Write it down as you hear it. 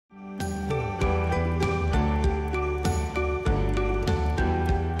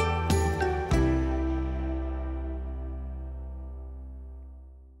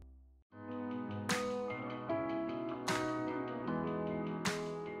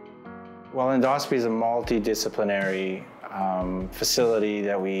Well, endoscopy is a multidisciplinary facility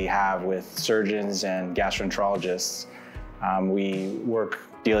that we have with surgeons and gastroenterologists. We work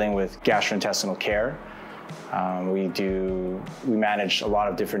dealing with gastrointestinal care. We manage a lot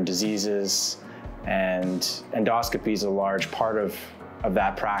of different diseases, and endoscopy is a large part of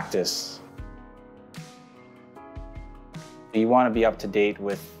that practice. You want to be up to date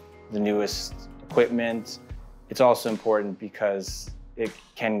with the newest equipment. It's also important because it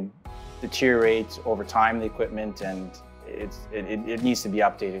can deteriorate over time, the equipment, and it needs to be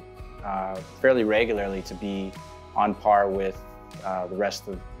updated fairly regularly to be on par with the rest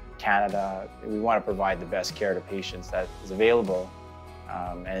of Canada. We want to provide the best care to patients that is available,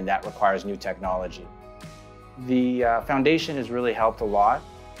 and that requires new technology. The foundation has really helped a lot.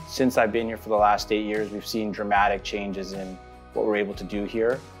 Since I've been here for the last 8 years, we've seen dramatic changes in what we're able to do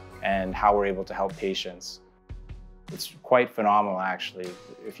here and how we're able to help patients. It's quite phenomenal, actually.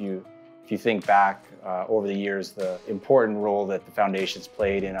 If you think back over the years, the important role that the foundation's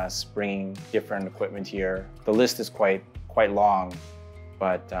played in us bringing different equipment here. The list is quite long,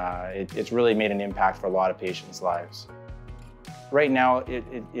 but it's really made an impact for a lot of patients' lives. Right now, it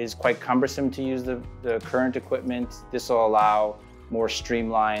is quite cumbersome to use the current equipment. This will allow more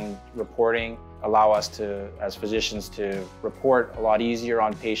streamlined reporting, allow us to, as physicians, to report a lot easier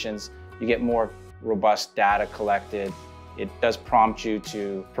on patients. You get more robust data collected. It does prompt you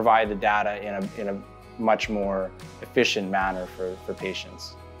to provide the data in a much more efficient manner for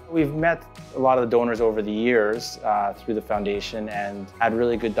patients. We've met a lot of the donors over the years through the foundation and had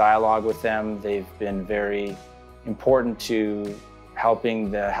really good dialogue with them. They've been very important to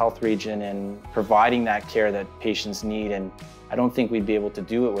helping the health region and providing that care that patients need, and I don't think we'd be able to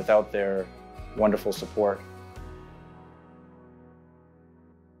do it without their wonderful support.